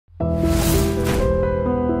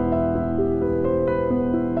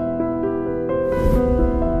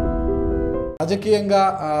రాజకీయంగా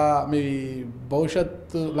మీ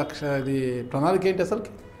భవిష్యత్తు ఇది ప్రణాళిక ఏంటి అసలు?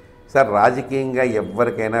 సార్ రాజకీయంగా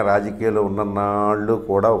ఎవరికైనా రాజకీయాల్లో ఉన్ననాళ్ళు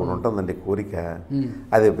కూడా ఒకటి ఉంటుందండి కోరిక.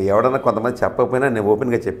 అది ఎవడన్నా కొంతమంది చెప్పకపోయినా నేను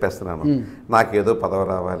ఓపెన్గా చెప్పేస్తున్నాను, నాకేదో పదవి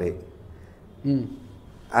రావాలి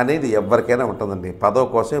అనేది ఎవరికైనా ఉంటుందండి. పదవి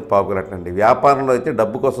కోసమే పాకులట్టండి. వ్యాపారంలో అయితే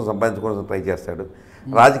డబ్బు కోసం సంపాదించుకోవడం ట్రై చేస్తాడు,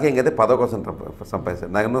 రాజకీయంగా అయితే పదవి కోసం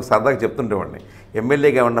సంపాదిస్తాడు. నాకు సరదాగా చెప్తుండేవాడిని,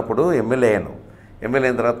 ఎమ్మెల్యేగా ఉన్నప్పుడు ఎమ్మెల్యే అయ్యాను. ఎమ్మెల్యే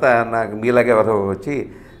అయిన తర్వాత నాకు మీలాగే ఎవరో వచ్చి,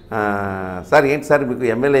 సార్ ఏంటి సార్ మీకు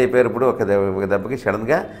ఎమ్మెల్యే అయిపోయారు ఇప్పుడు ఒక దెబ్బకి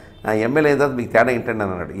సడన్గా ఎమ్మెల్యే అయిన తర్వాత మీకు తేడా ఏంటండి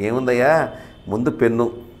అని అన్నాడు. ఏముందయ్యా, ముందు పెన్ను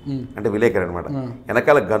అంటే విలేకరు అనమాట,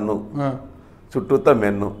 వెనకాల గన్ను, చుట్టూతో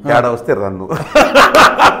మెన్ను, తేడా వస్తే రన్ను.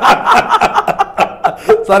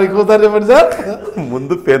 సార్ ఇంకోసారి చెప్పండి సార్.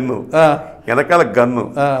 ముందు పెన్ను, వెనకాల గన్ను,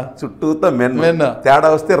 చుట్టూతో మెన్ను, తేడా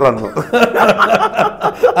వస్తే రన్ను.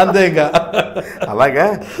 అంతే. ఇంకా అలాగా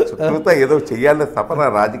చుట్టూతో ఏదో చెయ్యాలనే తపన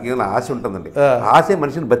రాజకీయంలో ఆశ ఉంటుందండి. ఆశే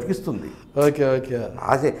మనిషిని బతికిస్తుంది. Okay okay.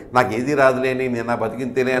 ఆశ నాకు ఏది రాదులేని నేను నా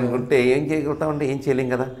బతికింతేనే అనుకుంటే ఏం చేయగలుగుతామంటే ఏం చేయలేం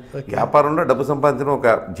కదా. వ్యాపారంలో డబ్బు సంపాదించడం ఒక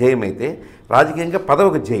ధ్యేయం అయితే రాజకీయంగా పదవి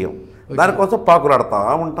ఒక ధ్యేయం. దానికోసం పాకులాడుతూ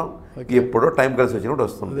ఉంటాం. ఎప్పుడో టైం కలిసి వచ్చినప్పుడు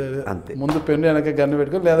వస్తుంది అంతే. ముందు పెన్ను వెనక గన్ను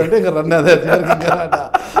పెట్టుకొని లేదంటే ఇంకా రన్. అదే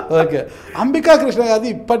ఓకే. అంబికా కృష్ణ గారి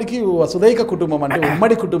ఇప్పటికీ వసుదైక కుటుంబం అంటే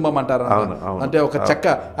ఉమ్మడి కుటుంబం అంటారు. అంటే ఒక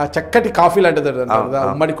చక్కటి కాఫీ లాంటిది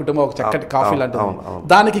ఉమ్మడి కుటుంబం, ఒక చక్కటి కాఫీ లాంటిది.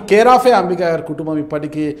 దానికి కేర్ ఆఫే అంబికా గారి కుటుంబం.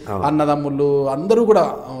 ఇప్పటికీ అన్నదమ్ముళ్ళు అందరూ కూడా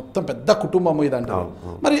మొత్తం పెద్ద కుటుంబం ఇది అంటారు.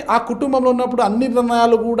 మరి ఆ కుటుంబంలో ఉన్నప్పుడు అన్ని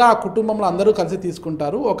నిర్ణయాలు కూడా ఆ కుటుంబంలో అందరూ కలిసి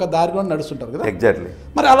తీసుకుంటారు, ఒక దారిలో నడుస్తుంటారు కదా. ఎగ్జాక్ట్లీ.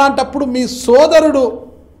 మరి అలాంటప్పుడు మీ సోదరుడు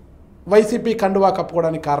వైసీపీ కండువా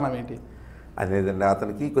కప్పుకోవడానికి కారణం ఏంటి? అదేదండి,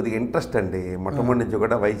 అతనికి కొద్దిగా ఇంట్రెస్ట్ అండి. మొట్టమొదటి నుంచి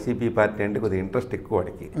కూడా వైసీపీ పార్టీ అంటే కొద్దిగా ఇంట్రెస్ట్ ఎక్కువ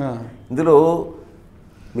వాడికి. ఇందులో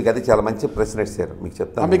మీకు అది చాలా మంచి ప్రశ్న వేసారు. మీకు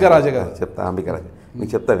చెప్తాను, అంబికా రాజు గారు చెప్తా. అంబికా రాజు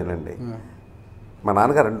మీకు చెప్తా వినండి. మా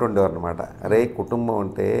నాన్నగారు అంటుండేవారు అనమాట, అరే కుటుంబం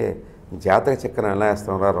అంటే జాతక చక్రం ఎలా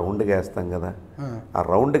వేస్తాం రా, రౌండ్గా వేస్తాం కదా. ఆ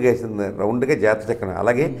రౌండ్గా జాతక చక్రం.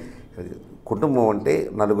 అలాగే కుటుంబం అంటే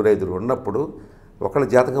 4-5 ఉన్నప్పుడు ఒకళ్ళ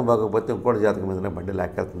జాతకం బాగోకపోతే ఇంకోటి జాతకం మీదనే బండి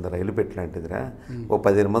లాక్కెళ్తుంది. రైలు పెట్టి లాంటిదిరా. ఓ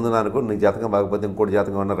 15 మంది ఉన్నారనుకో, నీ జాతకం బాగోకపోతే ఇంకోటి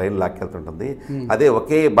జాతకం ఉన్న రైలు లాక్కెళ్తుంటుంది. అదే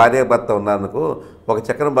ఒకే భార్య భర్త ఉన్నారనుకో, ఒక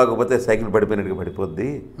చక్రం బాగోకపోతే సైకిల్ పడిపోయినట్టుగా పడిపోద్ది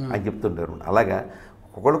అని చెప్తుంటారు. అలాగా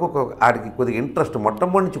ఒకళ్ళకు ఆడికి కొద్దిగా ఇంట్రెస్ట్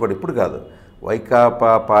మొట్టమొదటి నుంచి కూడా, ఇప్పుడు కాదు,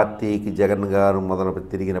 వైకాపా పార్టీకి జగన్ గారు మొదలు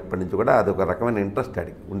తిరిగినప్పటి నుంచి కూడా అది ఒక రకమైన ఇంట్రెస్ట్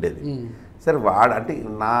ఆడికి ఉండేది. సరే వాడు అంటే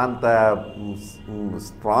నా అంత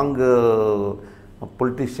స్ట్రాంగ్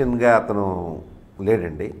పొలిటీషియన్గా అతను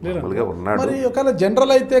లేడండి, మామూలుగా ఉన్నాడు. మరి ఒకవేళ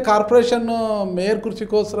జనరల్ అయితే కార్పొరేషన్ మేయర్ కుర్చీ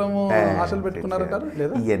కోసం ఆశలు పెట్టుకున్నారంటారు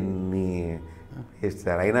లేదా? ఇవన్నీ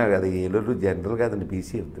సార్ అయినా అది ఏలూరు జనరల్ కాదండి,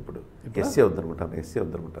 బీసీ అవుతుంది. ఇప్పుడు ఎస్సీ అవుద్ది అనుకుంటాను. ఎస్సీ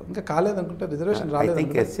అవుద్ది అనుకుంటాను. ఇంకా కాలేదనుకుంటా, రిజర్వేషన్ రాలేదు. ఐ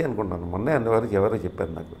థింక్ ఎస్సీ అనుకుంటాను. మొన్నే అన్నవారికి ఎవరో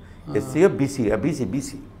చెప్పారు నాకు, ఎస్సీయో బీసీ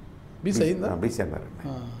బీసీ అయిందా? బీసీ అన్నారండి.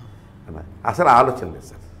 అసలు ఆలోచన లేదు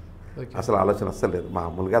సార్, అసలు ఆలోచన అస్సలు లేదు.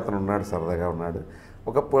 మామూలుగా అతను ఉన్నాడు, సరదాగా ఉన్నాడు,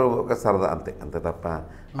 ఒక సరదా అంతే తప్ప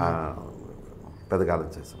పెద్దగా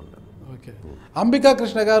ఆలోచిస్తున్నాడు. ఓకే. అంబికా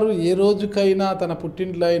కృష్ణ గారు ఏ రోజుకైనా తన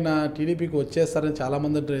పుట్టింట్లో అయినా టీడీపీకి వచ్చేస్తారని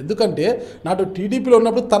చాలామంది అంటారు. ఎందుకంటే నాటు టీడీపీలో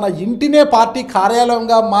ఉన్నప్పుడు తన ఇంటినే పార్టీ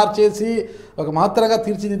కార్యాలయంగా మార్చేసి ఒక మహత్తరంగా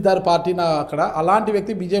తీర్చిదిద్దారు పార్టీని అక్కడ. అలాంటి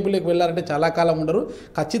వ్యక్తి బీజేపీలోకి వెళ్ళారంటే చాలా కాలం ఉండరు,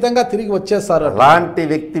 ఖచ్చితంగా తిరిగి వచ్చేస్తారు. అలాంటి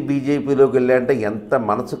వ్యక్తి బీజేపీలోకి వెళ్ళారంటే ఎంత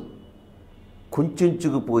మనసు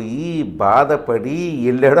కుంచుకుపోయి బాధపడి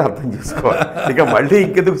వెళ్ళాడో అర్థం చేసుకోవాలి. ఇక మళ్ళీ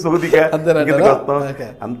ఇంకెందుకు సోదిగా వస్తాం.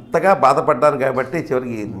 అంతగా బాధపడ్డాను కాబట్టి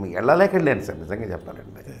చివరికి వెళ్ళలేక వెళ్ళాను సార్, నిజంగా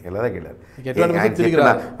చెప్పాలంటే వెళ్ళలేక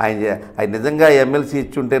వెళ్ళాను. ఆయన నిజంగా ఎమ్మెల్సీ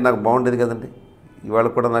ఇచ్చి ఉంటే నాకు బాగుండేది కదండి. ఇవాళ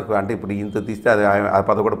కూడా నాకు అంటే ఇప్పుడు ఇంత తీస్తే అది ఆ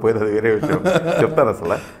పదవి కూడా పోయేది, అది వేరే విషయం చెప్తారు.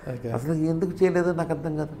 అసలు ఎందుకు చేయలేదో నాకు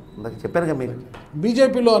అర్థం కాదు. నాకు చెప్పాను కదా మీరు.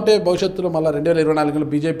 బీజేపీలో అంటే భవిష్యత్తులో మళ్ళీ 2024లో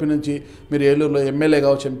బీజేపీ నుంచి మీరు ఏలూరులో ఎమ్మెల్యే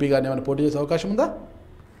కావచ్చు, ఎంపీ కానీ ఏమైనా పోటీ చేసే అవకాశం ఉందా?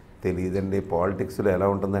 తెలియదండి. పాలిటిక్స్లో ఎలా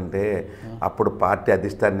ఉంటుందంటే అప్పుడు పార్టీ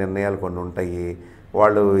అధిష్టాన నిర్ణయాలు కొన్ని ఉంటాయి,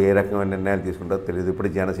 వాళ్ళు ఏ రకమైన నిర్ణయాలు తీసుకుంటారో తెలియదు. ఇప్పుడు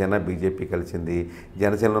జనసేన బీజేపీ కలిసింది.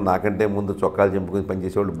 జనసేనలో నాకంటే ముందు చొక్కాలు చెంపుకొని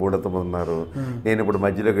పనిచేసేవాళ్ళు బూడతో ఉన్నారు. నేను ఇప్పుడు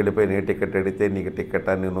మధ్యలోకి వెళ్ళిపోయి నేను టికెట్ అడిగితే నీకు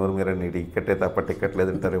టికెట్టా, నేను నోరు మీద నీ టికెట్టే తప్ప టికెట్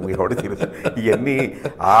లేదంటారు. ఎవడు తెలుసు ఇవన్నీ.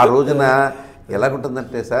 ఆ రోజున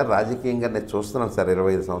ఎలాగుంటుందంటే సార్, రాజకీయంగా నేను చూస్తున్నాను సార్,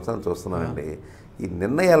 25 సంవత్సరాలు చూస్తున్నానండి. ఈ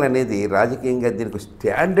నిర్ణయాలు అనేది రాజకీయంగా దీనికి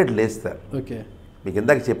స్టాండర్డ్ లేదు సార్. ఓకే, మీకు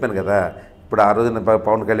ఇందాక చెప్పాను కదా, ఇప్పుడు ఆ రోజున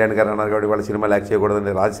పవన్ కళ్యాణ్ గారు అన్నారు కాబట్టి వాళ్ళ సినిమాలు యాక్ట్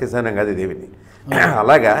చేయకూడదని రాజకీయ కాదు దేవిని.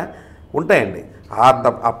 అలాగా ఉంటాయండి.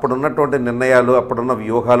 అప్పుడున్నటువంటి నిర్ణయాలు, అప్పుడున్న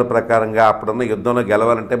వ్యూహాల ప్రకారంగా అప్పుడున్న యుద్ధంలో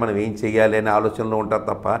గెలవాలంటే మనం ఏం చేయాలి అనే ఆలోచనలో ఉంటారు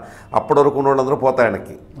తప్ప అప్పటి వరకు ఉన్న వాళ్ళందరూ పోతాయి.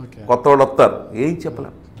 ఆయనకి కొత్త వాళ్ళు వస్తారు, ఏం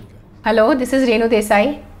చెప్పలేం. Hello, this is Renu Desai.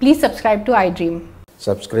 Please subscribe to iDream.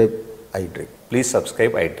 Subscribe iDream. Please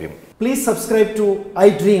subscribe iDream. Please subscribe to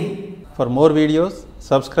iDream. For more videos,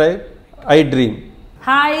 subscribe iDream.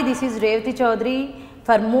 Hi, this is Revati Chaudhary.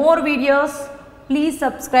 For more videos, please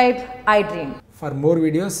subscribe iDream. For more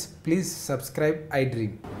videos, please subscribe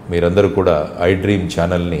iDream. మీరందరూ కూడా iDream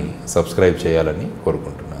ఛానల్ని subscribe చేయాలని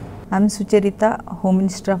కోరుకుంటున్నాను. I'm Sucharita, Home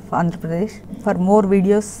Minister of Andhra Pradesh. For more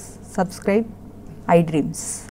videos, subscribe iDreams.